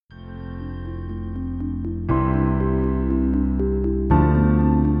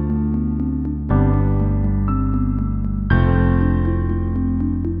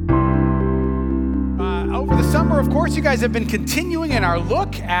course, you guys have been continuing in our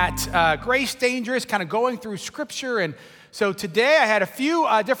look at Grace Dangerous, kind of going through Scripture. And so today I had a few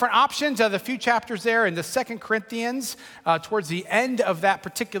different options of the few chapters there in the 2 Corinthians towards the end of that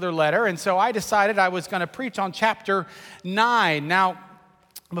particular letter. And so I decided I was going to preach on chapter 9. Now,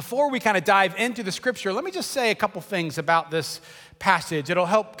 before we kind of dive into the Scripture, let me just say a couple things about this passage. It'll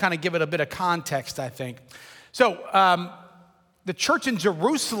help kind of give it a bit of context, I think. So, the church in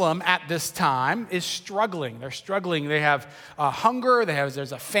Jerusalem at this time is struggling. They're struggling. They have hunger.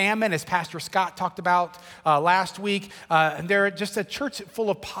 There's a famine, as Pastor Scott talked about last week. And they're just a church full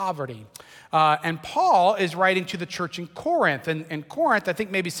of poverty. And Paul is writing to the church in Corinth. And Corinth, I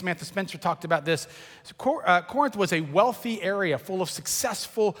think maybe Samantha Spencer talked about this. Corinth was a wealthy area full of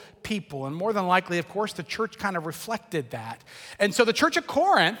successful people. And more than likely, of course, the church kind of reflected that. And so the church of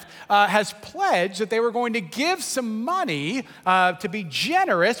Corinth has pledged that they were going to give some money to be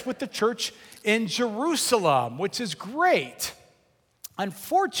generous with the church in Jerusalem, which is great.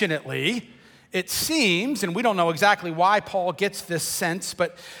 Unfortunately, it seems, and we don't know exactly why Paul gets this sense,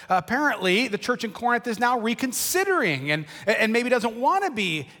 but apparently the church in Corinth is now reconsidering and maybe doesn't want to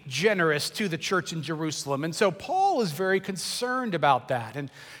be generous to the church in Jerusalem. And so Paul is very concerned about that.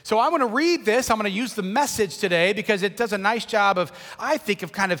 And so I'm going to read this. I'm going to use the Message today because it does a nice job of, I think,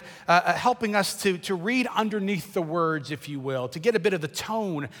 of kind of helping us to read underneath the words, if you will, to get a bit of the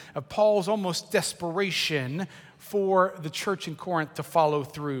tone of Paul's almost desperation for the church in Corinth to follow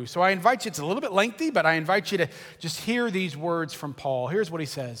through. So I invite you, it's a little bit lengthy, but I invite you to just hear these words from Paul. Here's what he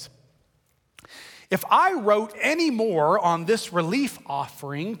says. If I wrote any more on this relief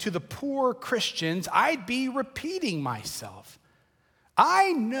offering to the poor Christians, I'd be repeating myself.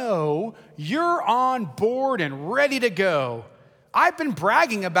 I know you're on board and ready to go. I've been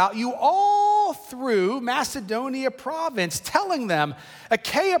bragging about you all through Macedonia province, telling them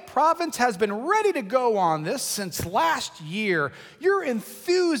Achaia province has been ready to go on this since last year. Your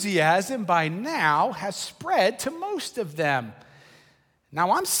enthusiasm by now has spread to most of them.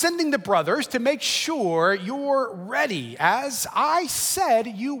 Now I'm sending the brothers to make sure you're ready, as I said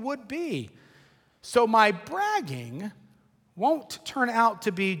you would be. So my bragging won't turn out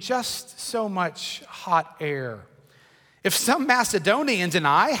to be just so much hot air. If some Macedonians and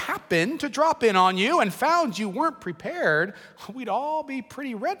I happened to drop in on you and found you weren't prepared, we'd all be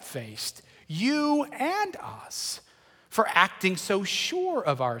pretty red-faced, you and us, for acting so sure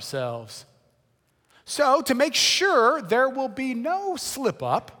of ourselves. So to make sure there will be no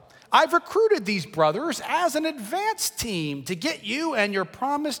slip-up, I've recruited these brothers as an advance team to get you and your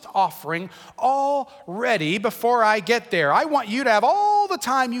promised offering all ready before I get there. I want you to have all the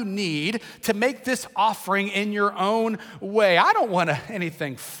time you need to make this offering in your own way. I don't want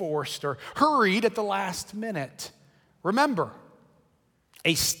anything forced or hurried at the last minute. Remember,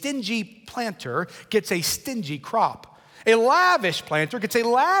 a stingy planter gets a stingy crop. A lavish planter gets a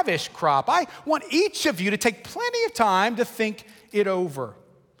lavish crop. I want each of you to take plenty of time to think it over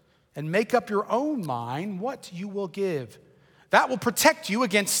and make up your own mind what you will give. That will protect you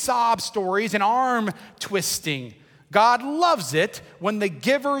against sob stories and arm twisting. God loves it when the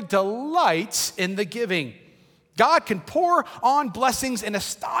giver delights in the giving. God can pour on blessings in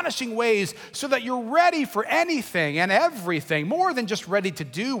astonishing ways so that you're ready for anything and everything, more than just ready to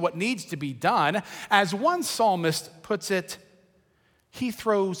do what needs to be done. As one psalmist puts it, he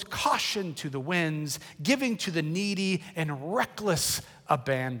throws caution to the winds, giving to the needy in reckless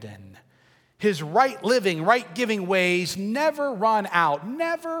abandon. His right living, right giving ways never run out,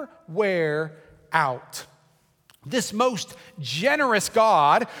 never wear out. This most generous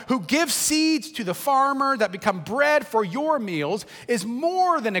God who gives seeds to the farmer that become bread for your meals is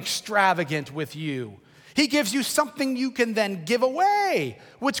more than extravagant with you. He gives you something you can then give away,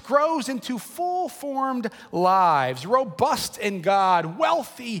 which grows into full-formed lives, robust in God,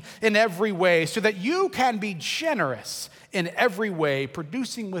 wealthy in every way, so that you can be generous in every way,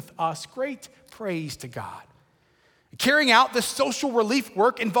 producing with us great praise to God. Carrying out this social relief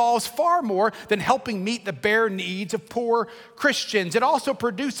work involves far more than helping meet the bare needs of poor Christians. It also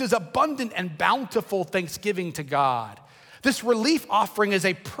produces abundant and bountiful thanksgiving to God. This relief offering is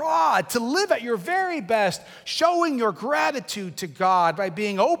a prod to live at your very best, showing your gratitude to God by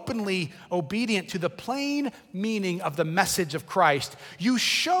being openly obedient to the plain meaning of the message of Christ. You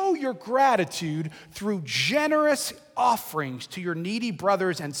show your gratitude through generous offerings to your needy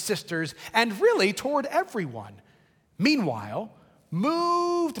brothers and sisters, and really toward everyone. Meanwhile,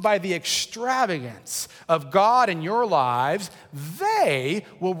 moved by the extravagance of God in your lives, they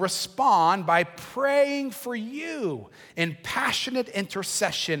will respond by praying for you in passionate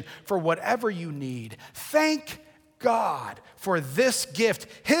intercession for whatever you need. Thank God for this gift,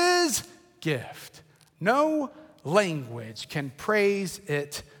 His gift. No language can praise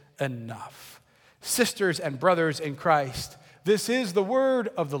it enough. Sisters and brothers in Christ, this is the word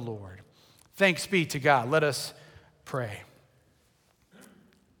of the Lord. Thanks be to God. Let us pray.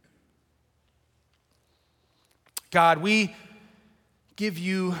 God, we give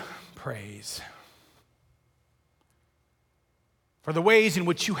you praise for the ways in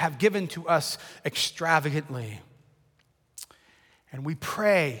which you have given to us extravagantly. And we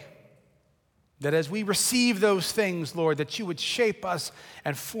pray that as we receive those things, Lord, that you would shape us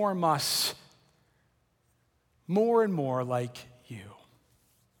and form us more and more like you.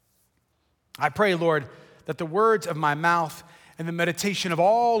 I pray, Lord, that the words of my mouth and the meditation of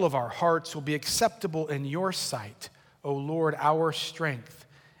all of our hearts will be acceptable in your sight, O Lord, our strength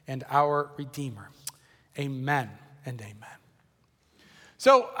and our Redeemer. Amen and amen.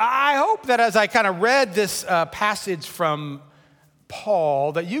 So I hope that as I kind of read this passage from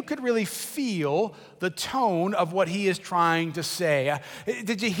Paul, that you could really feel the tone of what he is trying to say.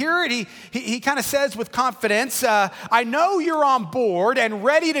 Did you hear it? He kind of says with confidence, I know you're on board and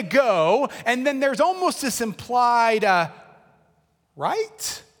ready to go. And then there's almost this implied,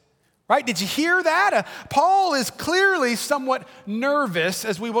 right? Right? Did you hear that? Paul is clearly somewhat nervous,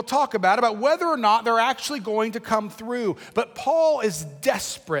 as we will talk about whether or not they're actually going to come through. But Paul is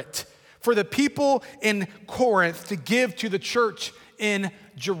desperate for the people in Corinth to give to the church in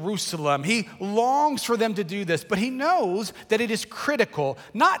Jerusalem. He longs for them to do this, but he knows that it is critical,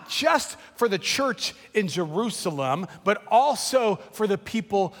 not just for the church in Jerusalem, but also for the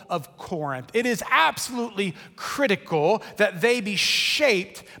people of Corinth. It is absolutely critical that they be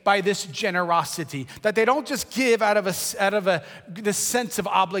shaped by this generosity, that they don't just give out of this sense of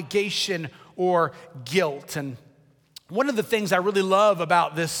obligation or guilt. And one of the things I really love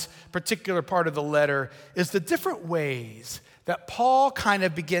about this particular part of the letter is the different ways that Paul kind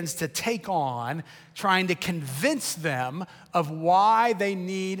of begins to take on trying to convince them of why they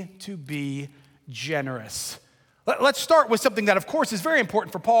need to be generous. Let's start with something that, of course, is very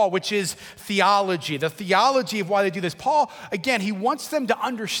important for Paul, which is theology, the theology of why they do this. Paul, again, he wants them to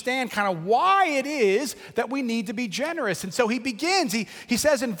understand kind of why it is that we need to be generous. And so he begins, he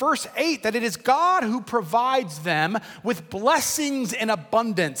says in verse 8 that it is God who provides them with blessings in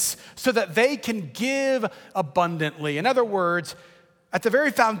abundance so that they can give abundantly. In other words, at the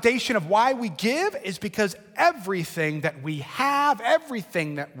very foundation of why we give is because everything that we have,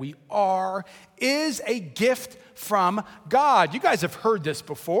 everything that we are, is a gift from God. You guys have heard this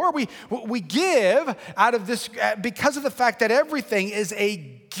before. We give out of this because of the fact that everything is a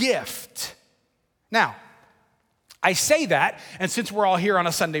gift. Now, I say that, and since we're all here on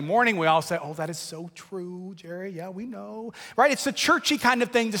a Sunday morning, we all say, oh, that is so true, Jerry. Yeah, we know, right? It's a churchy kind of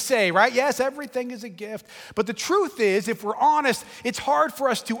thing to say, right? Yes, everything is a gift. But the truth is, if we're honest, it's hard for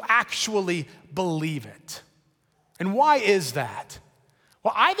us to actually believe it. And why is that?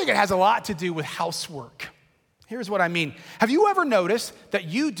 Well, I think it has a lot to do with housework. Here's what I mean. Have you ever noticed that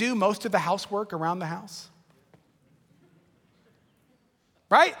you do most of the housework around the house?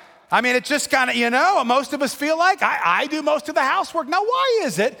 Right? I mean, it's just kind of, most of us feel like I do most of the housework. Now, why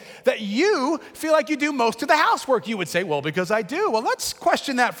is it that you feel like you do most of the housework? You would say, well, because I do. Well, let's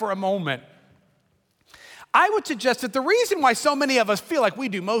question that for a moment. I would suggest that the reason why so many of us feel like we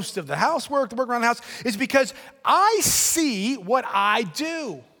do most of the housework, the work around the house, is because I see what I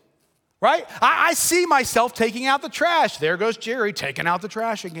do. Right? I see myself taking out the trash. There goes Jerry taking out the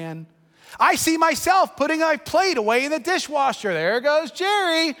trash again. I see myself putting a plate away in the dishwasher. There goes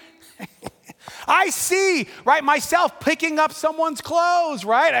Jerry. I see, right, myself picking up someone's clothes,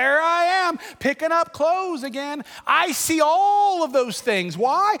 right? There I am, picking up clothes again. I see all of those things.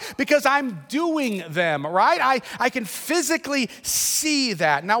 Why? Because I'm doing them, right? I can physically see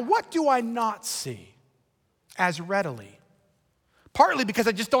that. Now, what do I not see as readily? Partly because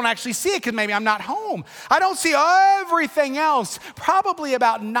I just don't actually see it because maybe I'm not home. I don't see everything else, probably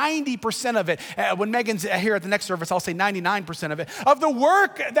about 90% of it. When Megan's here at the next service, I'll say 99% of it. Of the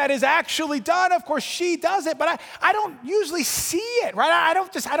work that is actually done, of course, she does it, but I don't usually see it, right? I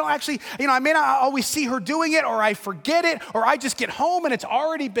don't actually, I may not always see her doing it, or I forget it, or I just get home and it's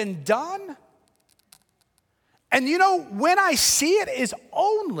already been done. And when I see it is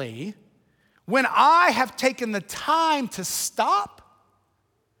only when I have taken the time to stop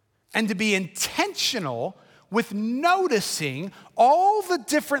and to be intentional with noticing all the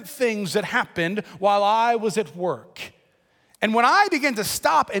different things that happened while I was at work. And when I begin to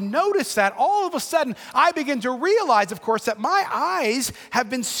stop and notice that, all of a sudden, I begin to realize, of course, that my eyes have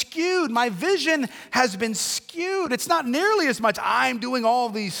been skewed. My vision has been skewed. It's not nearly as much I'm doing all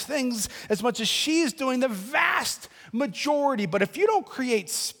these things as much as she's doing the vast majority. But if you don't create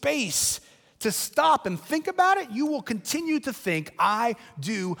space to stop and think about it, you will continue to think, I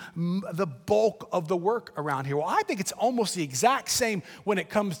do the bulk of the work around here. Well, I think it's almost the exact same when it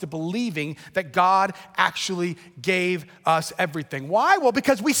comes to believing that God actually gave us everything. Why? Well,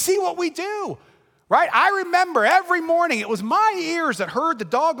 because we see what we do, right? I remember every morning, it was my ears that heard the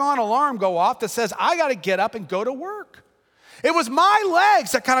doggone alarm go off that says, I got to get up and go to work. It was my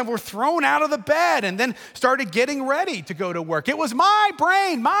legs that kind of were thrown out of the bed and then started getting ready to go to work. It was my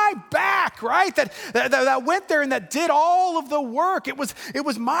brain, my back, right, that went there and that did all of the work. It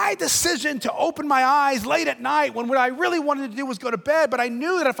was my decision to open my eyes late at night when what I really wanted to do was go to bed. But I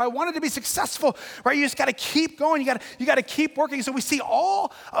knew that if I wanted to be successful, right, you just got to keep going. You got to keep working. So we see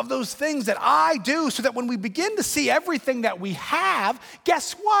all of those things that I do so that when we begin to see everything that we have,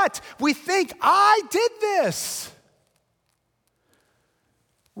 guess what? We think, I did this.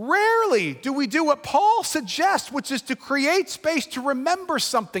 Rarely do we do what Paul suggests, which is to create space to remember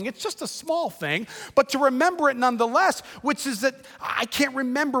something. It's just a small thing, but to remember it nonetheless, which is that I can't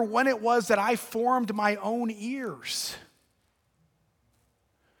remember when it was that I formed my own ears.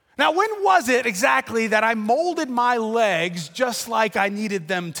 Now, when was it exactly that I molded my legs just like I needed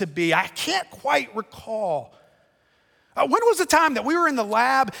them to be? I can't quite recall. When was the time that we were in the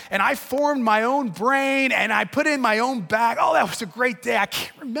lab and I formed my own brain and I put in my own back? Oh, that was a great day. I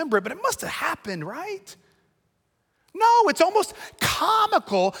can't remember it, but it must have happened, right? No, it's almost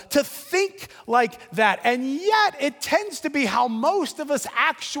comical to think like that. And yet it tends to be how most of us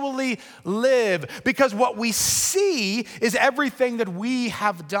actually live, because what we see is everything that we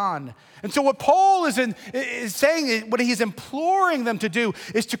have done. And so what Paul is saying, what he's imploring them to do,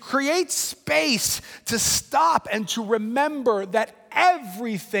 is to create space to stop and to remember that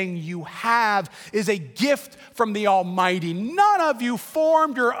everything you have is a gift from the Almighty. None of you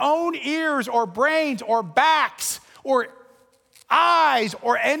formed your own ears or brains or backs or eyes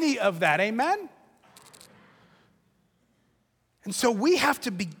or any of that. Amen? And so we have to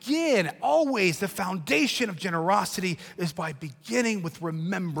begin, always the foundation of generosity is by beginning with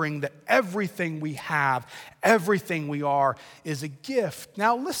remembering that everything we have, everything we are is a gift.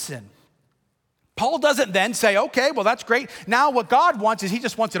 Now listen, Paul doesn't then say, okay, well that's great. Now what God wants is he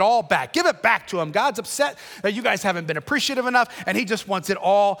just wants it all back. Give it back to him. God's upset that you guys haven't been appreciative enough and he just wants it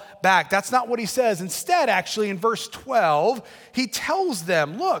all back. That's not what he says. Instead, actually, in verse 12, he tells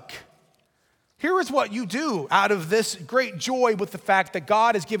them, look, here is what you do out of this great joy with the fact that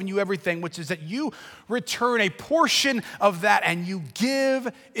God has given you everything, which is that you return a portion of that and you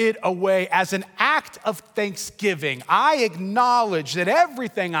give it away as an act of thanksgiving. I acknowledge that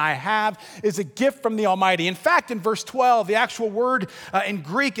everything I have is a gift from the Almighty. In fact, in verse 12, the actual word in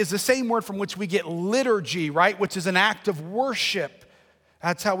Greek is the same word from which we get liturgy, right? Which is an act of worship.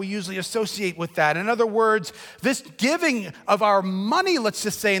 That's how we usually associate with that. In other words, this giving of our money, let's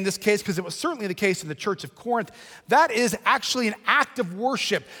just say in this case, because it was certainly the case in the church of Corinth, that is actually an act of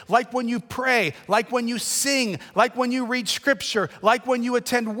worship. Like when you pray, like when you sing, like when you read scripture, like when you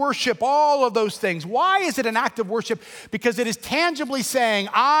attend worship, all of those things. Why is it an act of worship? Because it is tangibly saying,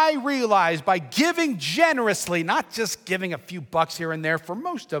 I realize by giving generously, not just giving a few bucks here and there for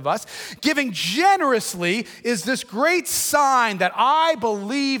most of us, giving generously is this great sign that I believe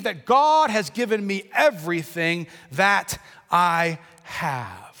that God has given me everything that I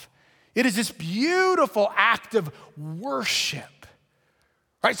have. It is this beautiful act of worship.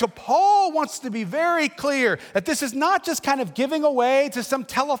 Right? So Paul wants to be very clear that this is not just kind of giving away to some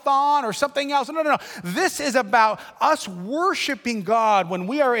telethon or something else. No. This is about us worshiping God when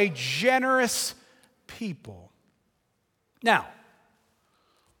we are a generous people. Now,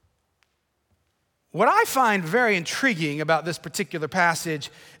 what I find very intriguing about this particular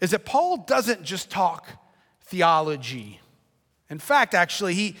passage is that Paul doesn't just talk theology. In fact,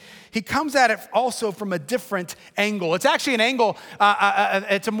 actually, he comes at it also from a different angle. It's actually an angle,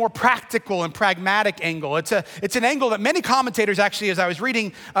 it's a more practical and pragmatic angle. It's an angle that many commentators actually, as I was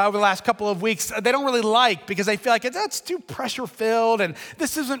reading over the last couple of weeks, they don't really like because they feel like that's too pressure-filled and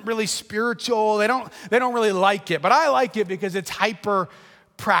this isn't really spiritual. They don't really like it. But I like it because it's hyper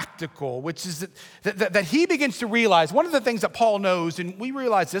practical, which is that he begins to realize, one of the things that Paul knows, and we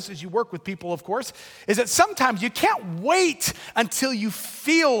realize this as you work with people, of course, is that sometimes you can't wait until you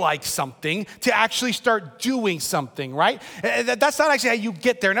feel like something to actually start doing something, right? That's not actually how you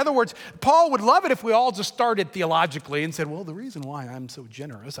get there. In other words, Paul would love it if we all just started theologically and said, well, the reason why I'm so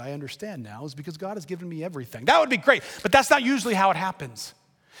generous, I understand now, is because God has given me everything. That would be great, but that's not usually how it happens.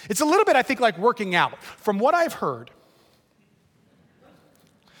 It's a little bit, I think, like working out. From what I've heard,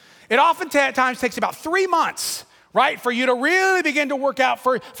 it oftentimes takes about 3 months, right, for you to really begin to work out,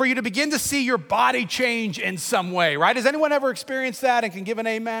 for you to begin to see your body change in some way, right? Has anyone ever experienced that and can give an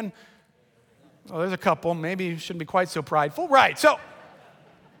amen? Well, there's a couple. Maybe you shouldn't be quite so prideful. Right. So,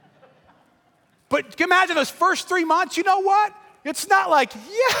 but can you imagine those first 3 months? You know what? It's not like,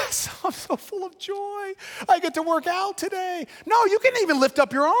 yes, I'm so full of joy. I get to work out today. No, you can't even lift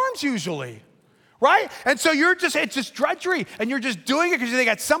up your arms usually. Right? And so it's just drudgery, and you're just doing it because you think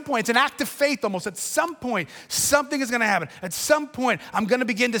at some point, it's an act of faith almost. At some point, something is going to happen. At some point, I'm going to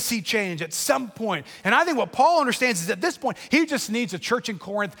begin to see change. At some point. And I think what Paul understands is at this point, he just needs a church in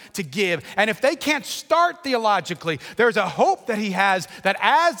Corinth to give. And if they can't start theologically, there's a hope that he has that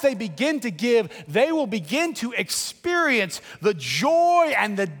as they begin to give, they will begin to experience the joy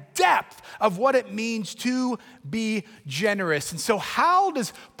and the depth of what it means to be generous. And so how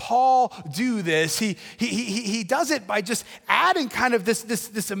does Paul do this? He does it by just adding kind of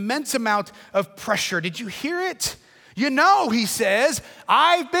this immense amount of pressure. Did you hear it? You know, he says,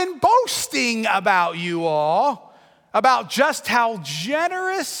 I've been boasting about you all, about just how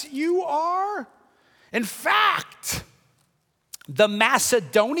generous you are. In fact, the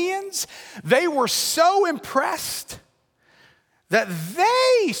Macedonians, they were so impressed that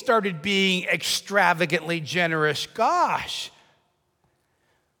they started being extravagantly generous. Gosh,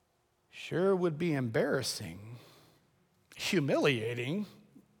 sure would be embarrassing, humiliating,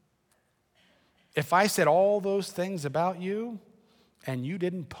 if I said all those things about you and you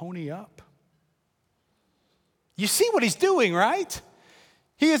didn't pony up. You see what he's doing, right?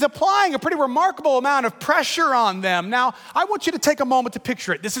 He is applying a pretty remarkable amount of pressure on them. Now, I want you to take a moment to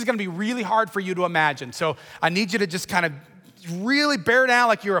picture it. This is going to be really hard for you to imagine. So I need you to just kind of really bear down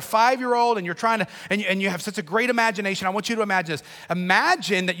like you're a 5-year-old and you're trying to, and you have such a great imagination. I want you to imagine this.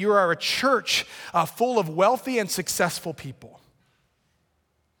 Imagine that you are a church full of wealthy and successful people.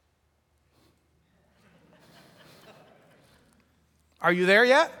 Are you there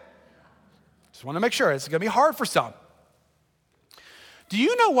yet? Just want to make sure. It's going to be hard for some. Do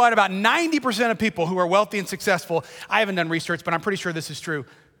you know what? About 90% of people who are wealthy and successful, I haven't done research, but I'm pretty sure this is true,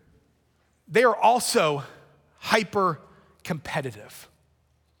 they are also hyper competitive.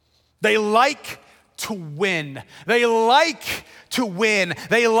 They like to win. They like to win.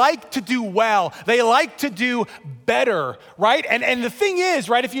 They like to do well. They like to do better, right? And the thing is,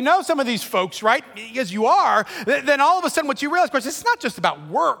 right, if you know some of these folks, right, as you are, then all of a sudden what you realize, of course, it's not just about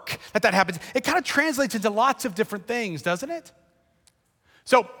work that happens. It kind of translates into lots of different things, doesn't it?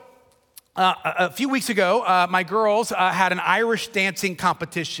 So, a few weeks ago, my girls had an Irish dancing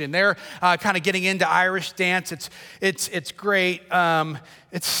competition. They're kind of getting into Irish dance. It's great.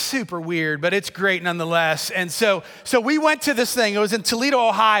 It's super weird, but it's great nonetheless. And so we went to this thing. It was in Toledo,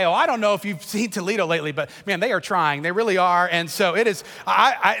 Ohio. I don't know if you've seen Toledo lately, but man, they are trying. They really are. And so it is.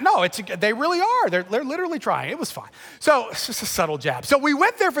 They really are. They're literally trying. It was fun. So it's just a subtle jab. So we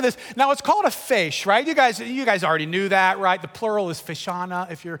went there for this. Now it's called a fish, right? You guys already knew that, right? The plural is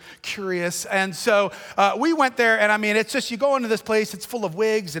fishana, if you're curious. And so we went there, and I mean, it's just you go into this place. It's full of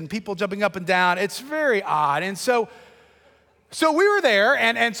wigs and people jumping up and down. It's very odd. And so we were there,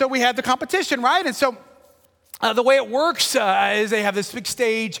 and so we had the competition, right? And so the way it works is they have this big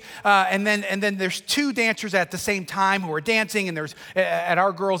stage, and then there's 2 dancers at the same time who are dancing, and there's at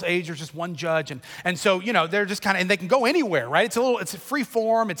our girls' age there's just 1 judge, and so they're just kind of, and they can go anywhere, right? It's a free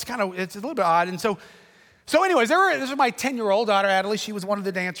form. It's a little bit odd, and so anyways, this is my 10-year-old daughter, Adelie. She was one of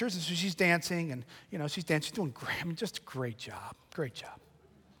the dancers, and so she's dancing, and she's dancing, she's doing great. I mean, just a great job.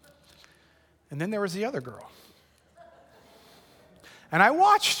 And then there was the other girl. And I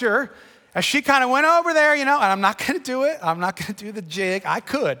watched her as she kind of went over there, and I'm not going to do it. I'm not going to do the jig. I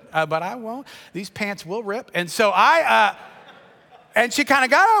could, but I won't. These pants will rip. And so and she kind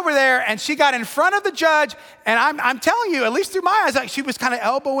of got over there, and she got in front of the judge, and I'm telling you, at least through my eyes, like she was kind of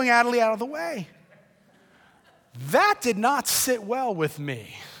elbowing Adelie out of the way. That did not sit well with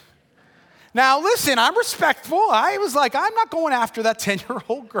me. Now, listen, I'm respectful. I was like, I'm not going after that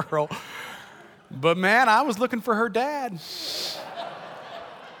 10-year-old girl. But man, I was looking for her dad.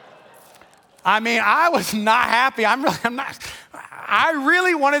 I mean, I was not happy. I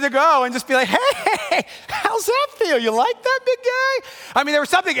really wanted to go and just be like, hey, how's that feel? You like that, big guy? I mean, there was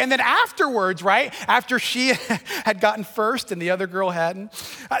something. And then afterwards, right, after she had gotten first and the other girl hadn't,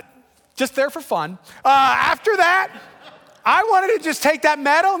 just there for fun. After that, I wanted to just take that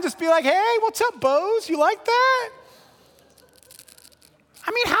medal and just be like, hey, what's up, Bose? You like that?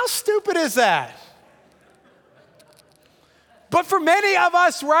 I mean, how stupid is that? But for many of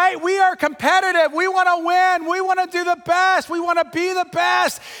us, right, we are competitive. We want to win. We want to do the best. We want to be the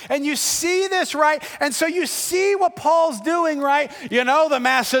best. And you see this, right? And so you see what Paul's doing, right? The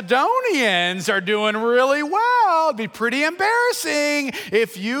Macedonians are doing really well. It'd be pretty embarrassing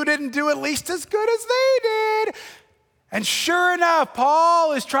if you didn't do at least as good as they did. And sure enough,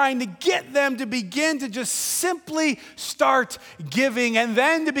 Paul is trying to get them to begin to just simply start giving and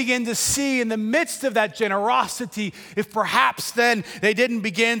then to begin to see in the midst of that generosity, if perhaps then they didn't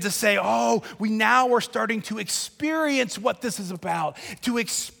begin to say, oh, we now are starting to experience what this is about, to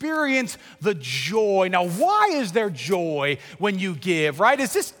experience the joy. Now, why is there joy when you give, right?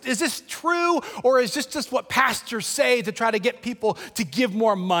 Is this true, or is this just what pastors say to try to get people to give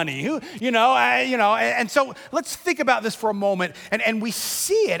more money? And so let's think about this for a moment, and we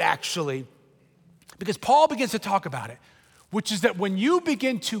see it actually because Paul begins to talk about it, which is that when you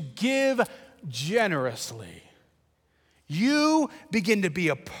begin to give generously, you begin to be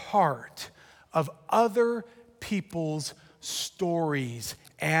a part of other people's stories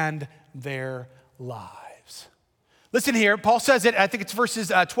and their lives. Listen here, Paul says it, I think it's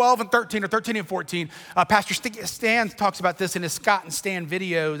verses 12 and 13 or 13 and 14. Pastor Stan talks about this in his Scott and Stan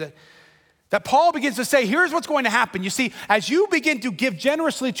video that Paul begins to say, here's what's going to happen. You see, as you begin to give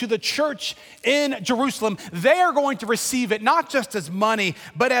generously to the church in Jerusalem, they are going to receive it not just as money,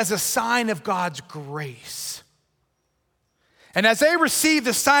 but as a sign of God's grace. And as they receive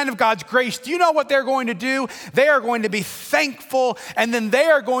the sign of God's grace, do you know what they're going to do? They are going to be thankful, and then they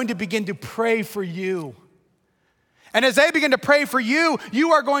are going to begin to pray for you. And as they begin to pray for you,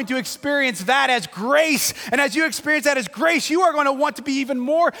 you are going to experience that as grace. And as you experience that as grace, you are going to want to be even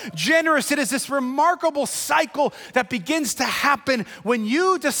more generous. It is this remarkable cycle that begins to happen when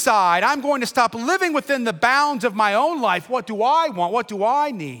you decide, I'm going to stop living within the bounds of my own life. What do I want? What do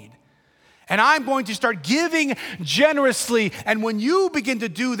I need? And I'm going to start giving generously. And when you begin to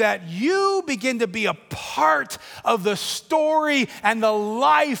do that, you begin to be a part of the story and the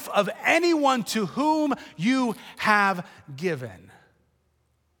life of anyone to whom you have given.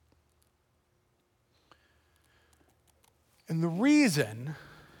 And the reason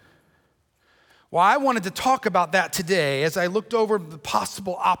why I wanted to talk about that today as I looked over the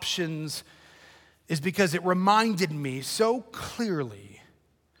possible options is because it reminded me so clearly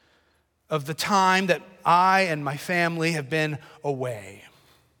of the time that I and my family have been away.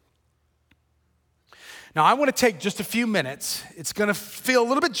 Now, I want to take just a few minutes. It's going to feel a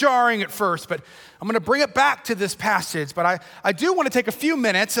little bit jarring at first, but I'm going to bring it back to this passage. But I do want to take a few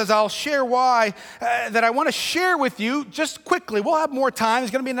minutes as I'll share why that I want to share with you just quickly. We'll have more time.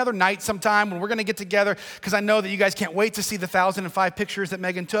 There's going to be another night sometime when we're going to get together because I know that you guys can't wait to see the 1,005 pictures that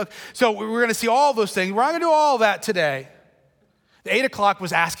Megan took. So we're going to see all those things. We're not going to do all that today. The 8 o'clock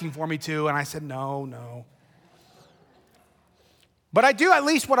was asking for me to, and I said, no. But I do at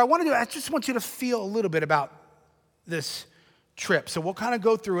least what I want to do. I just want you to feel a little bit about this trip. So we'll kind of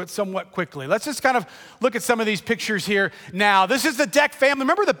go through it somewhat quickly. Let's just kind of look at some of these pictures here now. This is the Deck family.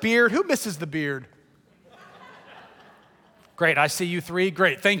 Remember the beard? Who misses the beard? Great, I see you 3.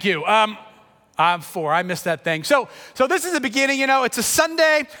 Great, thank you. I'm 4. I missed that thing. So this is the beginning. It's a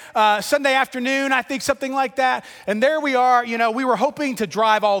Sunday afternoon, I think, something like that. And there we are. We were hoping to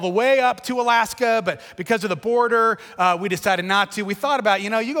drive all the way up to Alaska, but because of the border, we decided not to. We thought about,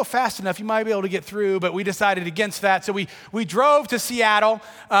 you go fast enough, you might be able to get through, but we decided against that. So we drove to Seattle,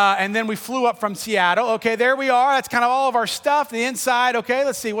 and then we flew up from Seattle. Okay, there we are. That's kind of all of our stuff, the inside. Okay,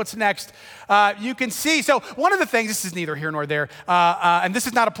 let's see, what's next? You can see, so one of the things, this is neither here nor there, and this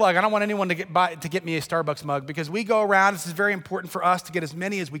is not a plug. I don't want anyone to get me a Starbucks mug because we go around. This is very important for us to get as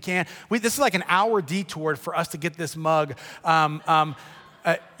many as we can. This is like an hour detour for us to get this mug.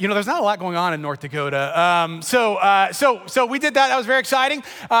 There's not a lot going on in North Dakota. So we did that. That was very exciting.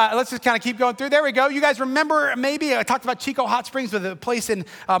 Let's just kind of keep going through. There we go. You guys remember, maybe I talked about Chico Hot Springs, with a place in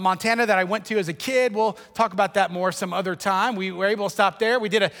Montana that I went to as a kid. We'll talk about that more some other time. We were able to stop there. We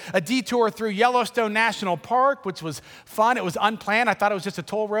did a detour through Yellowstone National Park, which was fun. It was unplanned. I thought it was just a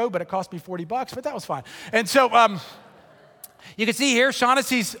toll road, but it cost me $40, but that was fine. And so you can see here,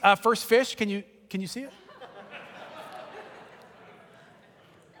 Shaughnessy's first fish. Can you see it?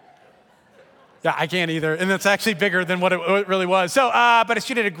 Yeah, I can't either. And it's actually bigger than what it really was. So, but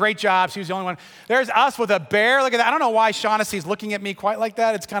she did a great job. She was the only one. There's us with a bear. Look at that. I don't know why Shaughnessy's looking at me quite like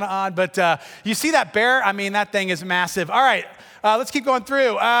that. It's kind of odd. But you see that bear? I mean, that thing is massive. All right. Let's keep going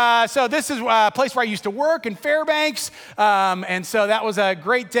through. So this is a place where I used to work in Fairbanks. And so that was a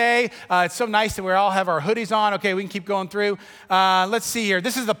great day. It's so nice that we all have our hoodies on. Okay, we can keep going through. Let's see here.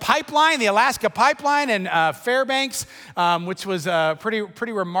 This is the pipeline, the Alaska pipeline in Fairbanks, which was a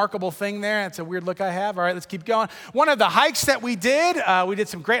pretty remarkable thing there. It's a weird look I have? All right, let's keep going. One of the hikes that we did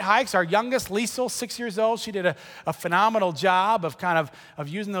some great hikes. Our youngest, Liesel, 6 years old, she did a phenomenal job of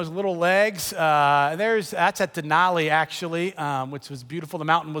using those little legs. That's at Denali, actually, which was beautiful. The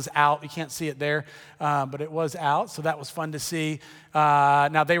mountain was out. You can't see it there, but it was out, so that was fun to see.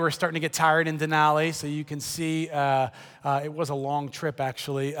 Now, they were starting to get tired in Denali, so you can see it was a long trip,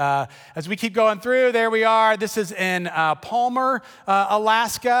 actually. As we keep going through, there we are. This is in Palmer,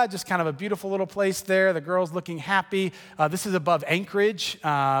 Alaska, just kind of a beautiful little place there. The girls looking happy. This is above Anchorage. It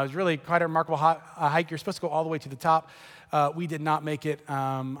was really quite a remarkable hike. You're supposed to go all the way to the top. We did not make it.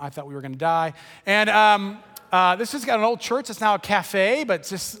 I thought we were going to die. And this has got an old church. It's now a cafe, but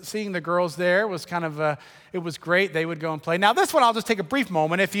just seeing the girls there was kind of, it was great. They would go and play. Now, this one, I'll just take a brief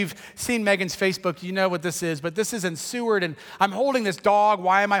moment. If you've seen Megan's Facebook, you know what this is, but this is in Seward, and I'm holding this dog.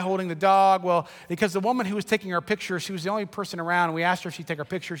 Why am I holding the dog? Well, because the woman who was taking our picture, she was the only person around, and we asked her if she'd take our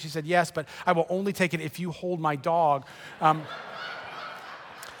picture. She said, yes, but I will only take it if you hold my dog.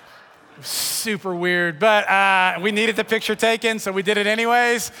 Super weird, but we needed the picture taken, so we did it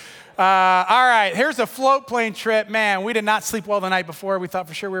anyways. All right, here's a float plane trip. Man, we did not sleep well the night before. We thought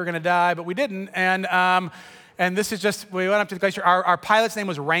for sure we were going to die, but we didn't. And this is just, we went up to the glacier. Our pilot's name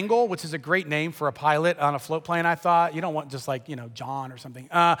was Wrangel, which is a great name for a pilot on a float plane, I thought. You don't want just like, John or something.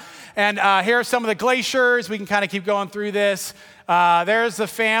 And here are some of the glaciers. We can kind of keep going through this. There's the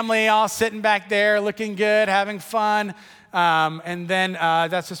family all sitting back there, looking good, having fun. And then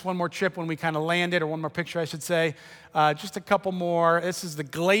that's just one more trip when we kind of landed, or one more picture, I should say. Just a couple more. This is the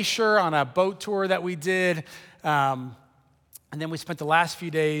glacier on a boat tour that we did. And then we spent the last few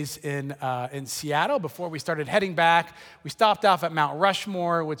days in Seattle before we started heading back. We stopped off at Mount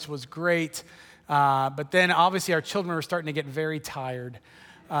Rushmore, which was great. But then obviously our children were starting to get very tired.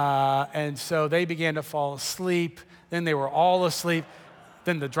 And so they began to fall asleep. Then they were all asleep.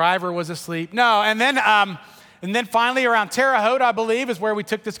 Then the driver was asleep. No, and then finally around Terre Haute, I believe, is where we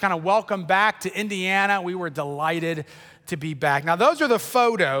took this kind of welcome back to Indiana. We were delighted to be back. Now, those are the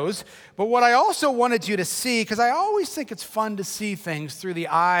photos, but what I also wanted you to see, because I always think it's fun to see things through the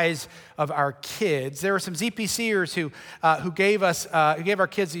eyes of our kids. There were some ZPCers who gave our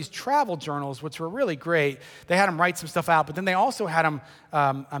kids these travel journals, which were really great. They had them write some stuff out, but then they also had them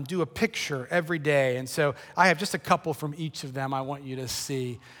do a picture every day. And so I have just a couple from each of them I want you to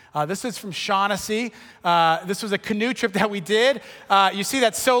see. This is from Shaughnessy. This was a canoe trip that we did. You see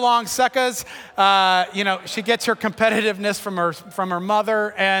that so long suckas. She gets her competitiveness from her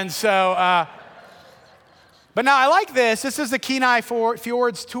mother, and so. But now I like this. This is the Kenai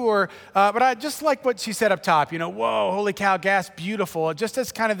Fjords tour, but I just like what she said up top. Whoa, holy cow, gas, beautiful. Just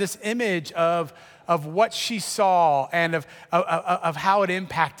as kind of this image of what she saw and of how it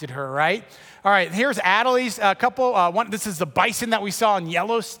impacted her, right? All right, here's Adelie's couple. This is the bison that we saw in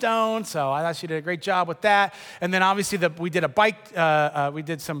Yellowstone, so I thought she did a great job with that. And then obviously we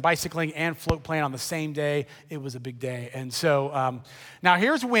did some bicycling and float plane on the same day. It was a big day. And so now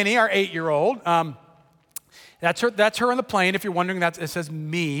here's Winnie, our 8-year-old. That's her on the plane. If you're wondering, it says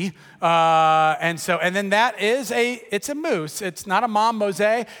me. And then it's a moose. It's not a mom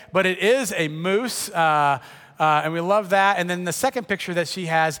mosaic, but it is a moose. And we love that. And then the second picture that she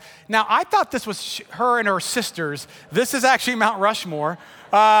has. Now, I thought this was her and her sisters. This is actually Mount Rushmore.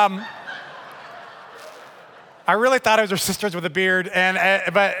 I really thought it was her sisters with a beard,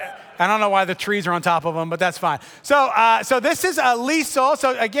 but I don't know why the trees are on top of them, but that's fine. So this is Liesel.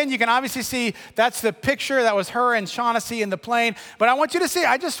 So again, you can obviously see that's the picture. That was her and Shaughnessy in the plane. But I want you to see,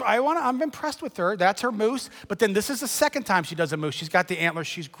 I'm impressed with her. That's her moose. But then this is the second time she does a moose. She's got the antlers.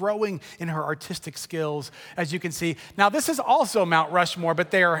 She's growing in her artistic skills, as you can see. Now, this is also Mount Rushmore,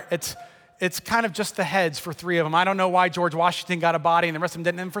 but it's kind of just the heads for 3 of them. I don't know why George Washington got a body and the rest of them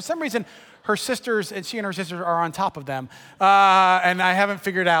didn't. And for some reason, she and her sisters are on top of them. And I haven't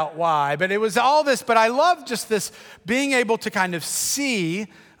figured out why. But it was all this. But I love just this, being able to kind of see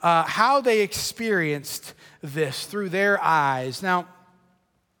how they experienced this through their eyes. Now,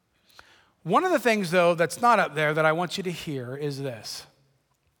 one of the things, though, that's not up there that I want you to hear is this.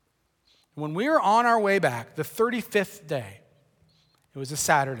 When we were on our way back, the 35th day, it was a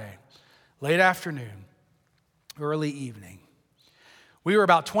Saturday, late afternoon, early evening. We were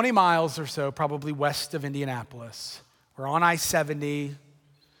about 20 miles or so, probably west of Indianapolis. We're on I-70,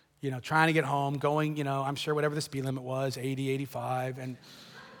 trying to get home, going, I'm sure whatever the speed limit was, 80, 85.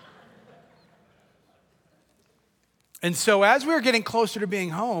 And so as we were getting closer to being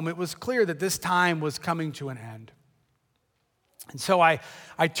home, it was clear that this time was coming to an end. And so I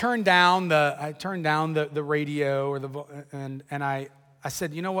turned down the radio and I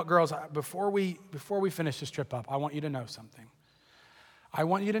said, you know what, girls, before we finish this trip up, I want you to know something. I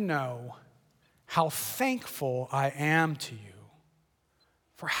want you to know how thankful I am to you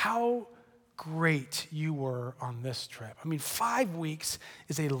for how great you were on this trip. I mean, 5 weeks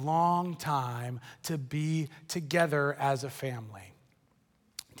is a long time to be together as a family.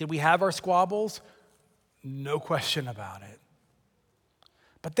 Did we have our squabbles? No question about it.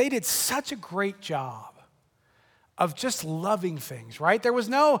 But they did such a great job of just loving things, right? There was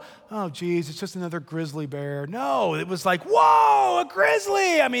no, oh, geez, it's just another grizzly bear. No, it was like, whoa, a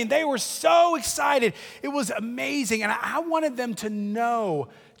grizzly. I mean, they were so excited. It was amazing. And I wanted them to know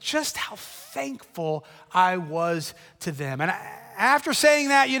just how thankful I was to them. And after saying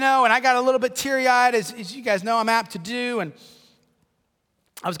that, and I got a little bit teary-eyed, as you guys know I'm apt to do, and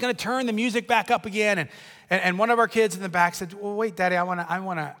I was going to turn the music back up again, and one of our kids in the back said, well, wait, Daddy, I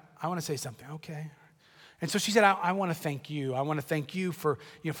want to say something. Okay. And so she said, I want to thank you. I want to thank you for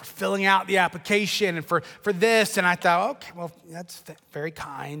filling out the application and for this. And I thought, okay, well, that's very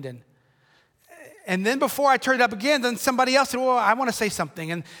kind. And then before I turned it up again, then somebody else said, well, I want to say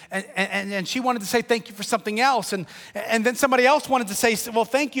something. And she wanted to say thank you for something else. And then somebody else wanted to say, well,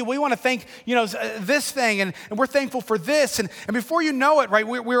 thank you. We want to thank, this thing. And we're thankful for this. And before you know it, right,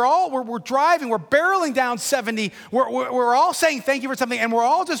 we're driving, we're barreling down 70. We're all saying thank you for something. And we're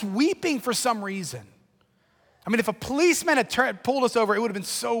all just weeping for some reason. I mean, if a policeman had pulled us over, it would have been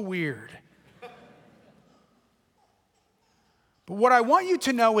so weird. But what I want you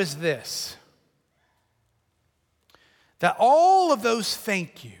to know is this, that all of those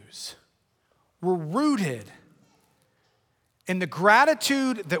thank yous were rooted in the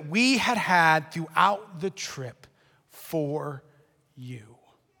gratitude that we had throughout the trip for you.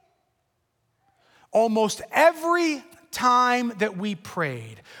 Almost every time that we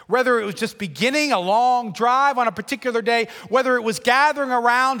prayed, whether it was just beginning a long drive on a particular day, whether it was gathering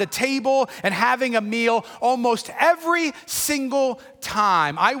around a table and having a meal, almost every single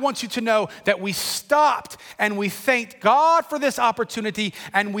time, I want you to know that we stopped and we thanked God for this opportunity,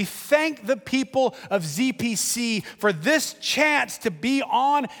 and we thanked the people of ZPC for this chance to be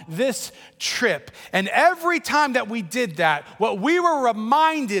on this trip. And every time that we did that, what we were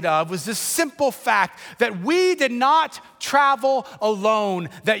reminded of was this simple fact that we did not travel alone,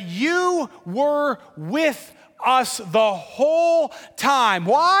 that you were with us the whole time.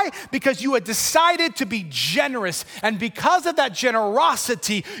 Why? Because you had decided to be generous. And because of that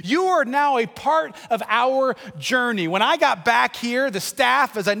generosity, you are now a part of our journey. When I got back here, the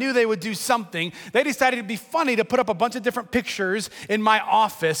staff, as I knew they would do something, they decided it'd be funny to put up a bunch of different pictures in my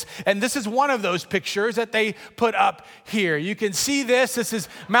office. And this is one of those pictures that they put up here. You can see this. This is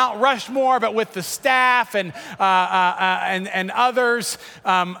Mount Rushmore, but with the staff and others.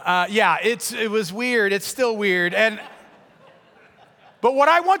 It was weird. It's still weird. But what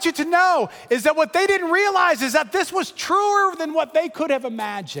I want you to know is that what they didn't realize is that this was truer than what they could have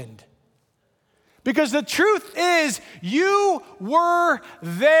imagined. Because the truth is, you were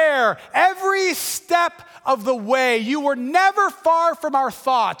there every step of the way. You were never far from our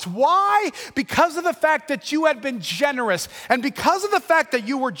thoughts. Why? Because of the fact that you had been generous. And because of the fact that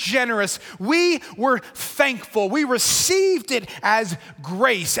you were generous, we were thankful. We received it as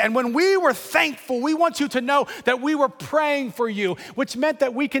grace. And when we were thankful, we want you to know that we were praying for you, which meant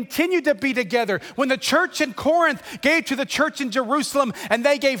that we continued to be together. When the church in Corinth gave to the church in Jerusalem and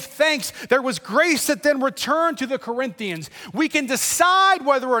they gave thanks, there was grace that then returned to the Corinthians. We can decide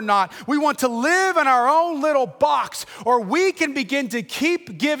whether or not we want to live in our own little box, or we can begin to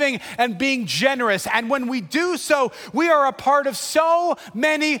keep giving and being generous. And when we do so, we are a part of so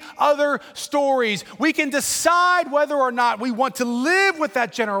many other stories. We can decide whether or not we want to live with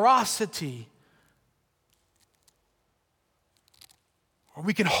that generosity, or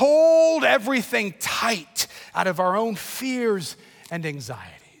we can hold everything tight out of our own fears and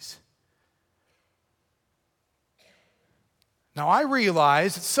anxieties. Now, I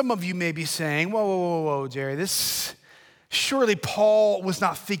realize that some of you may be saying, whoa, Jerry, surely Paul was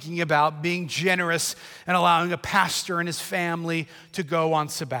not thinking about being generous and allowing a pastor and his family to go on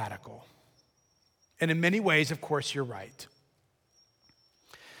sabbatical. And in many ways, of course, you're right.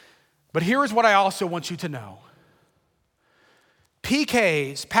 But here is what I also want you to know.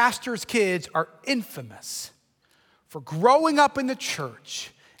 PKs, pastors' kids, are infamous for growing up in the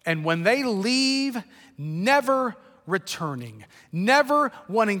church, and when they leave, never returning, never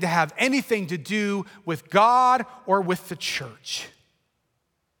wanting to have anything to do with God or with the church.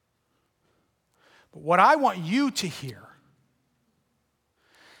 But what I want you to hear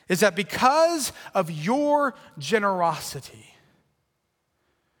is that because of your generosity,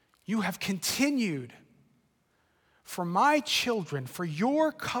 you have continued for my children, for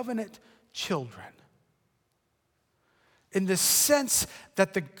your covenant children, in the sense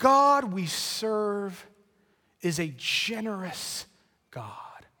that the God we serve is a generous God.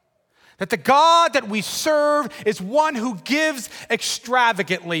 That the God that we serve is one who gives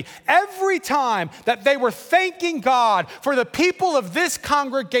extravagantly. Every time that they were thanking God for the people of this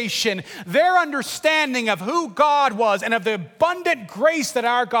congregation, their understanding of who God was and of the abundant grace that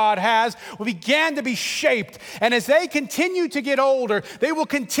our God has began to be shaped. And as they continue to get older, they will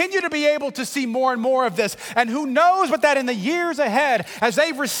continue to be able to see more and more of this. And who knows but that in the years ahead, as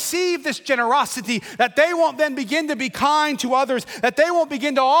they receive this generosity, that they won't then begin to be kind to others, that they won't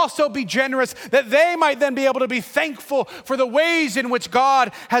begin to also be generous, that they might then be able to be thankful for the ways in which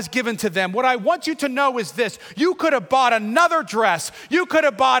God has given to them. What I want you to know is this: you could have bought another dress, you could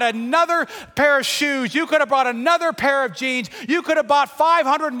have bought another pair of shoes, you could have bought another pair of jeans, you could have bought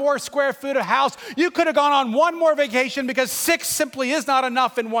 500 more square feet of house, you could have gone on one more vacation because 6 simply is not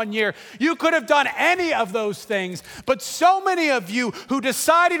enough in 1 year. You could have done any of those things, but so many of you who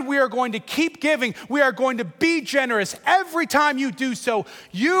decided we are going to keep giving, we are going to be generous, every time you do so,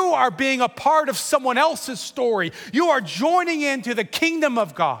 you are being a part of someone else's story. You are joining into the kingdom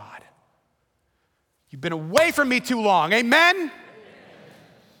of God. You've been away from me too long. Amen?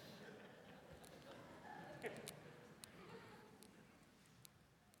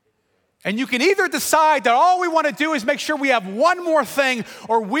 And you can either decide that all we want to do is make sure we have one more thing,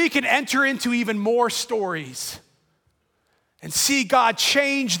 or we can enter into even more stories and see God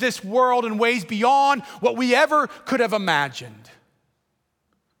change this world in ways beyond what we ever could have imagined.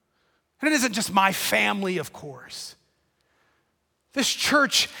 And it isn't just my family, of course. This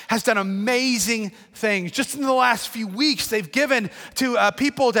church has done amazing things. Just in the last few weeks, they've given to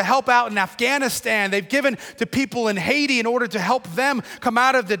people to help out in Afghanistan. They've given to people in Haiti in order to help them come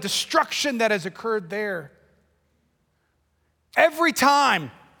out of the destruction that has occurred there. Every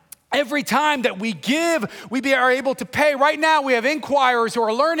time that we give, we are able to pay. Right now, we have inquirers who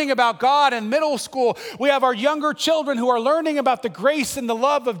are learning about God in middle school. We have our younger children who are learning about the grace and the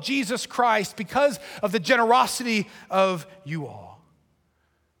love of Jesus Christ because of the generosity of you all.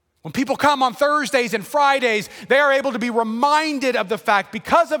 When people come on Thursdays and Fridays, they are able to be reminded of the fact,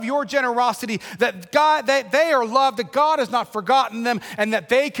 because of your generosity, that they are loved, that God has not forgotten them, and that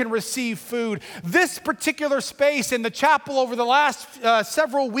they can receive food. This particular space in the chapel over the last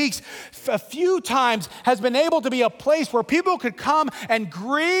several weeks, a few times, has been able to be a place where people could come and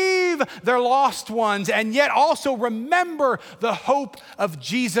grieve their lost ones, and yet also remember the hope of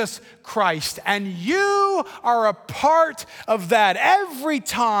Jesus Christ. And you are a part of that. Every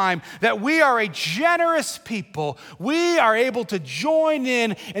time that we are a generous people, we are able to join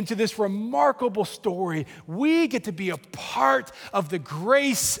into this remarkable story. We get to be a part of the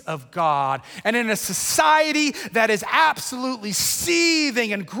grace of God. And in a society that is absolutely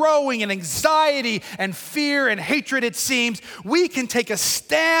seething and growing in anxiety and fear and hatred, it seems, we can take a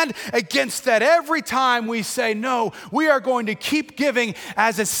stand against that every time we say, no, we are going to keep giving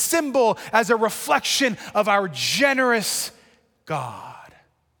as a symbol, as a reflection of our generous God.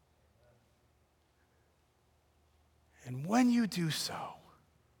 And when you do so,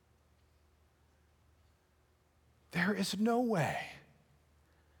 there is no way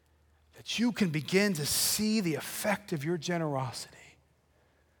that you can begin to see the effect of your generosity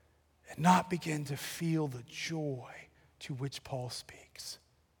and not begin to feel the joy to which Paul speaks.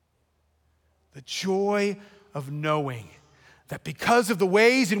 The joy of knowing that because of the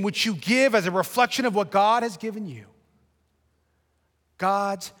ways in which you give as a reflection of what God has given you,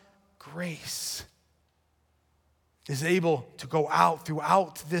 God's grace is able to go out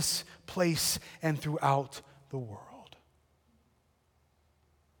throughout this place and throughout the world.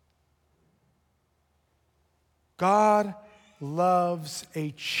 God loves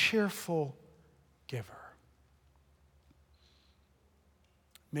a cheerful giver.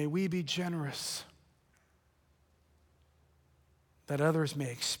 May we be generous that others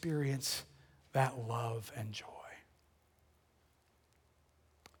may experience that love and joy.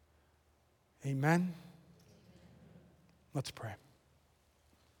 Amen. Let's pray.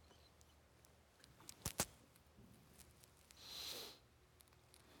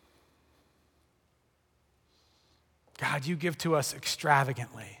 God, you give to us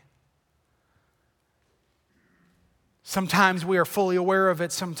extravagantly. Sometimes we are fully aware of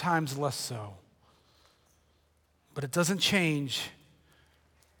it, sometimes less so. But it doesn't change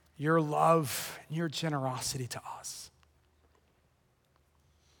your love and your generosity to us.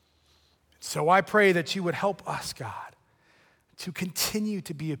 So I pray that you would help us, God, to continue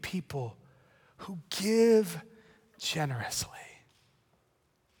to be a people who give generously.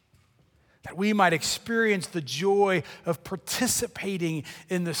 That we might experience the joy of participating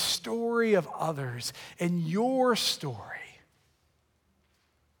in the story of others, in your story,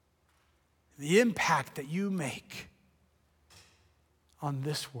 the impact that you make on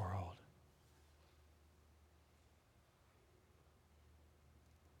this world.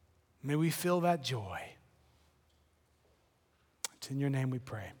 May we feel that joy. It's in your name we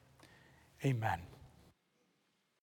pray. Amen.